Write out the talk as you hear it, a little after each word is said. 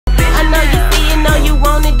know you see it, know you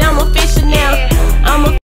want it, I'm official now. I'm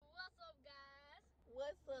a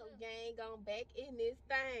gang, I'm back in this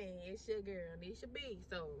thing. It's your girl, it's your B.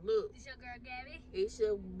 So look, It's your girl Gabby. it's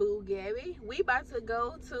your boo Gabby. We about to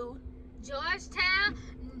go to Georgetown,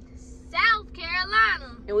 South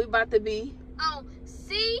Carolina. And we about to be on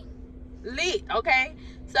sea lit, okay?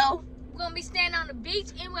 So we're gonna be standing on the beach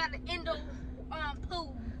and we're at the indoor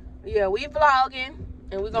pool. yeah, we vlogging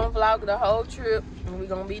and we're gonna vlog the whole trip and we're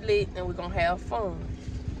gonna be lit and we're gonna have fun.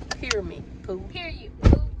 Hear me, poo. Period.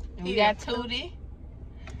 Poo. And we got Tootie.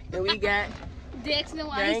 And we got Dexter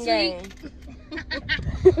gang gang.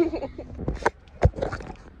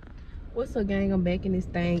 What's up, gang? I'm back in this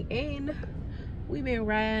thing, and we've been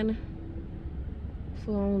riding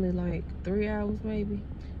for only like 3 hours, maybe.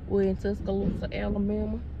 We're in Tuscaloosa,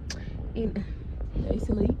 Alabama, and they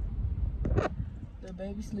sleep. The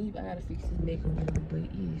baby sleep. I gotta fix his neck a little, but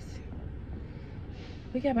yes.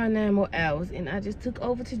 We got about 9 more hours, and I just took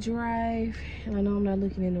over to drive. And I know I'm not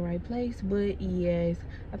looking in the right place, but yes,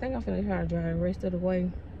 I think I'm finna try to drive the rest of the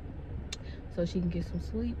way so she can get some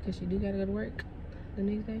sleep, because she do gotta go to work the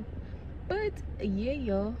next day. But yeah,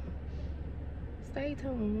 y'all, stay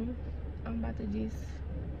tuned. I'm about to just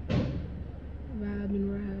vibe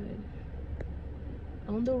and ride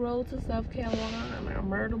on the road to South Carolina,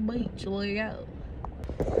 Myrtle Beach. Look out.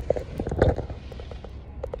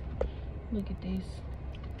 Look at this.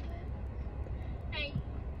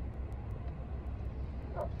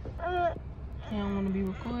 I don't want to be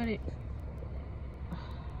recorded.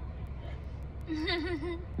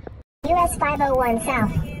 US 501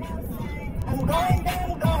 South. I'm going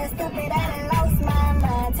dumb, going stupid, I done lost my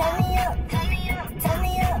mind. Turn me up, turn me up, turn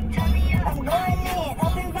me up, turn me up. I'm going in,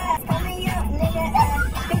 up in vibes, turn me up, nigga.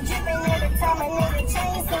 I be dripping every time a nigga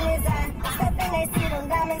change soon as I step in, they see them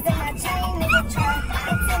diamonds in my chain, nigga. Try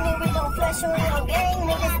and tell me we gon' flush you in your gang,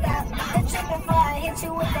 nigga. Stop the tripping before I hit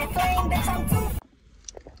you with that flame, bitch. I'm too.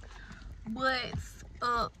 What's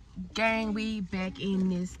up, gang? We back in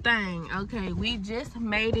this thing. Okay, we just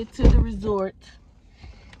made it to the resort.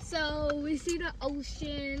 So we see the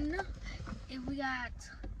ocean, and we got,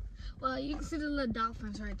 well, you can see the little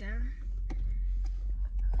dolphins right there.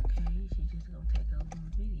 Okay, she just gonna take over the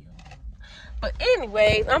video. But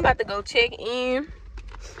anyways, I'm about to go check in,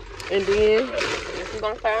 and then we're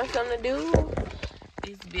gonna find something to do.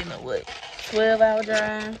 It's been a what, 12-hour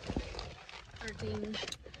drive? 13.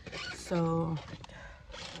 So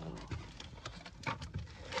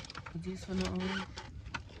we just finna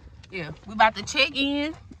yeah, we about to check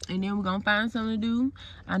in, and then we're gonna find something to do.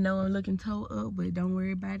 I know I'm looking toe up, but don't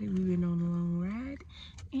worry about it. We've been on a long ride,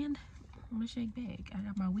 and I'm gonna shake back. I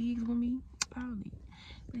got my wigs with me, probably.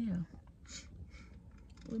 But yeah,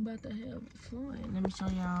 we're about to have fun. Let me show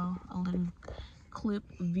y'all a little clip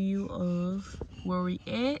view of where we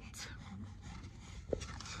at.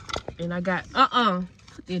 And I got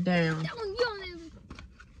put it down.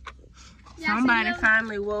 Somebody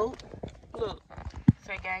finally woke. Look,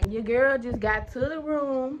 say gang, your girl just got to the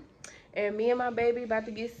room, and me and my baby about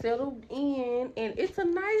to get settled in, and it's a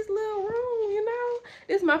nice little room, you know.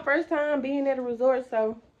 This is my first time being at a resort,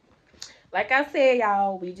 so like I said,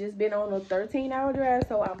 y'all, we just been on a 13-hour drive,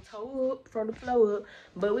 so I'm toe up from the floor up.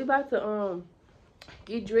 But we about to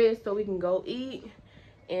get dressed so we can go eat.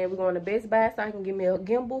 And we're going to Best Buy so I can get me a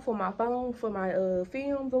gimbal for my phone, for my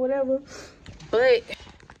films or whatever. But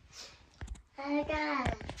Oh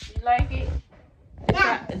God. you like it?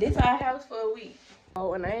 This our house for a week.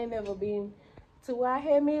 Oh, and I ain't never been to where I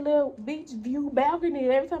had me a little beach view balcony.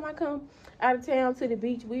 Every time I come out of town to the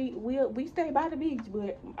beach, we stay by the beach,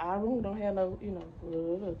 but our room don't have no, you know.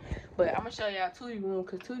 But I'm gonna show y'all Tootie room,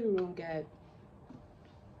 cause Tootie room got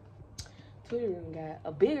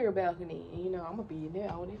a bigger balcony, and you know I'm gonna be in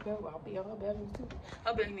there on this balcony. I'll be on her balcony too.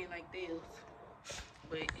 Her balcony like this,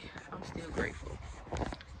 but I'm still grateful.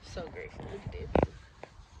 So grateful. Look at that view.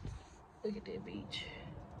 Look at that beach.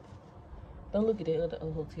 Don't look at that other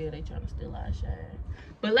hotel. They trying to steal our shine.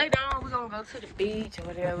 But later on, we're gonna go to the beach or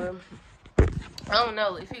whatever. I don't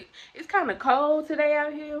know if it's kind of cold today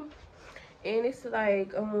out here, and it's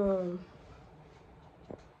like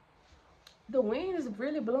the wind is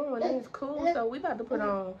really blowing and it's cool, so we about to put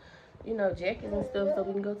on, you know, jackets and stuff so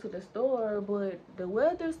we can go to the store. But the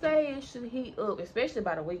weather say it should heat up, especially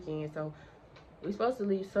by the weekend. So we're supposed to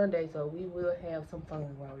leave Sunday, so we will have some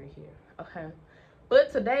fun while we're here. Okay,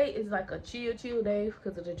 but today is like a chill day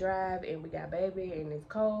because of the drive, and we got baby and it's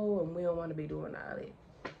cold and we don't want to be doing all that.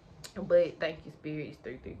 But thank you, Spirit, it's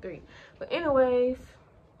 333. But anyways,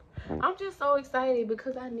 I'm just so excited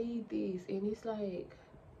because I need this, and it's like,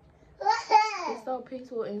 it's so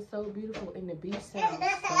peaceful and so beautiful, and the beach sounds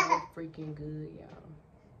so freaking good,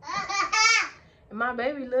 y'all. And my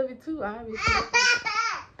baby love it too, obviously.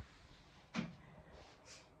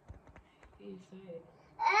 He's excited.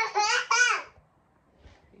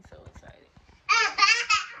 He's so excited.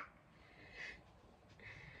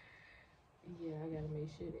 Yeah, I gotta make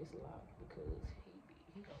sure it's locked because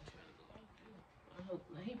he gonna try to go out there. I hope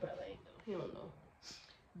he probably ain't though. He don't know.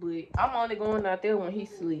 But I'm only going out there when he's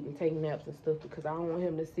sleeping, taking naps and stuff because I don't want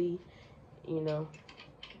him to see, you know,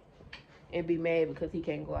 and be mad because he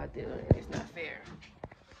can't go out there. It's not fair.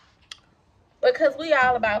 Because we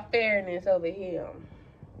all about fairness over here.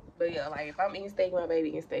 But yeah, like if I'm eating steak, my baby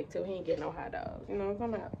eating steak too. He ain't getting no hot dogs. You know what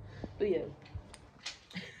I'm talking about? But yeah.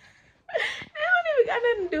 That don't even got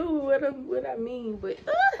nothing to do with what I mean. But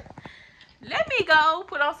let me go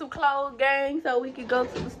put on some clothes, gang, so we can go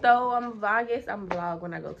to the store. I guess I'm a vlog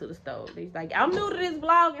when I go to the store. He's like, I'm new to this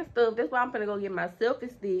vlog and stuff. That's why I'm finna go get my selfie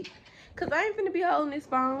stick. Because I ain't finna be holding this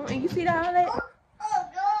phone. And you see all that?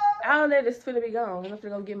 All that is finna be gone. I'm finna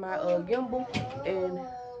go get my gimbal and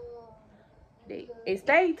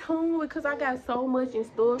stay tuned because I got so much in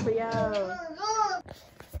store for y'all.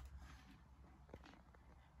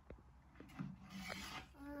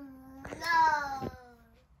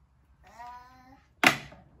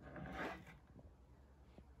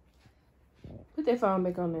 Put that phone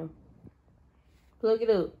back on there. Plug it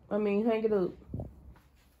up. Hang it up.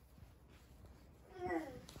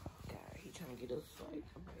 God, he trying to get us like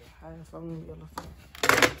high phone, yellow phone.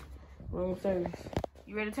 Room service.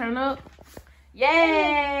 You ready to turn up?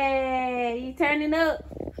 Yay! You turning up?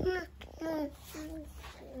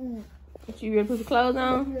 What, you ready to put the clothes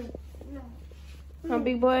on? Huh,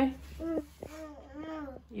 big boy?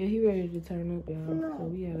 Yeah, he ready to turn up, y'all. So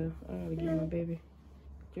I gotta get my baby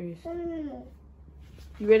dressed.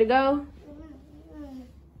 You ready to go?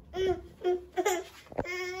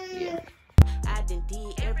 Yeah. I done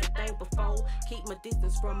did everything before. Keep my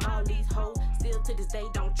distance from all these hoes. Still to this day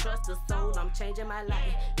don't trust a soul. I'm changing my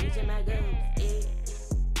life, changing my goals. Yeah.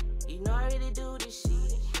 You know I really do this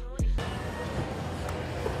shit.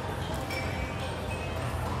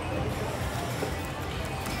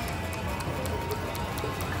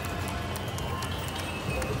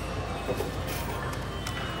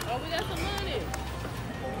 Oh, we got some money.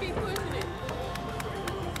 Keep pushing it.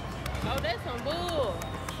 Oh, that's some bull.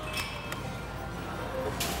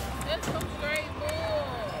 That's some straight bull.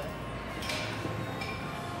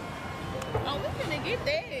 Oh, we finna get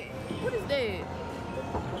that. What is that?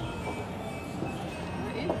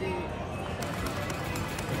 What is that?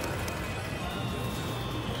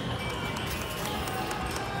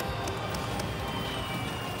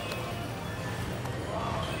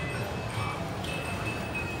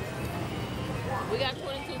 We got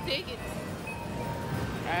 22 tickets.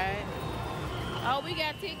 Alright. Oh, we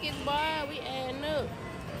got tickets, boy. We adding up.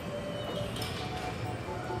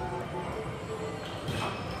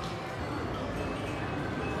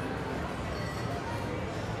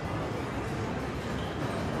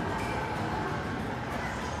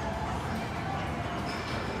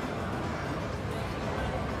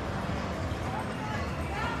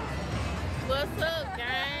 What's up,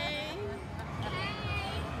 gang?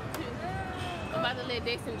 I'm about to let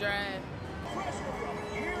Dixon drive.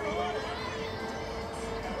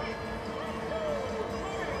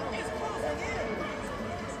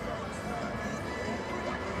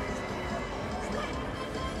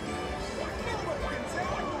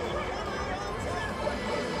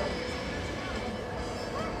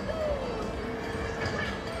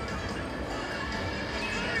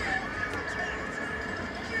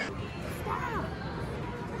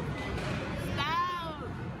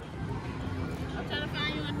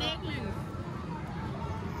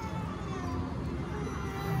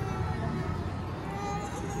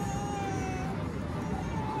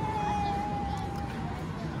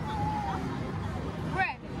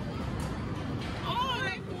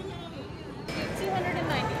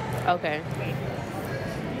 Okay.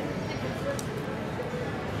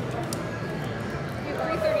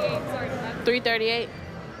 338, sorry. 338?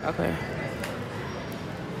 Okay.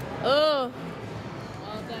 Oh.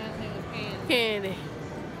 All time thing was Candy.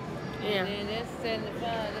 Yeah. And that's 75.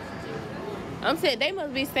 That's the I'm saying they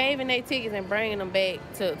must be saving their tickets and bringing them back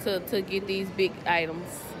to get these big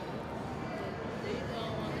items. These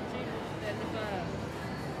don't want the cheapest, 75.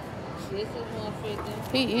 This is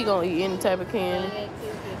 150. He gonna eat any type of candy. That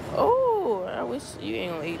 250. Oh, I wish you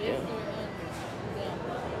ain't gonna eat This them. 300.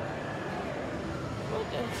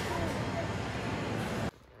 What the?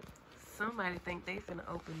 Somebody think they finna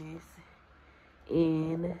open this,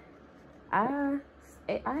 and I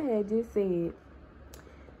had just said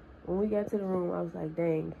when we got to the room, I was like,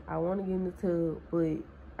 dang, I want to get in the tub, but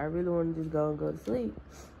I really want to just go and go to sleep.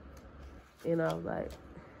 And I was like,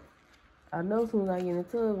 I know as soon as I get in the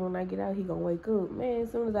tub, when I get out, he gonna wake up. Man,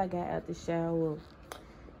 as soon as I got out the shower,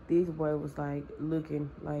 this boy was like looking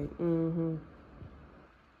like,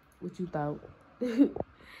 what you thought?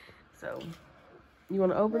 So, you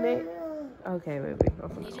wanna open it? Okay,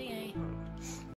 baby.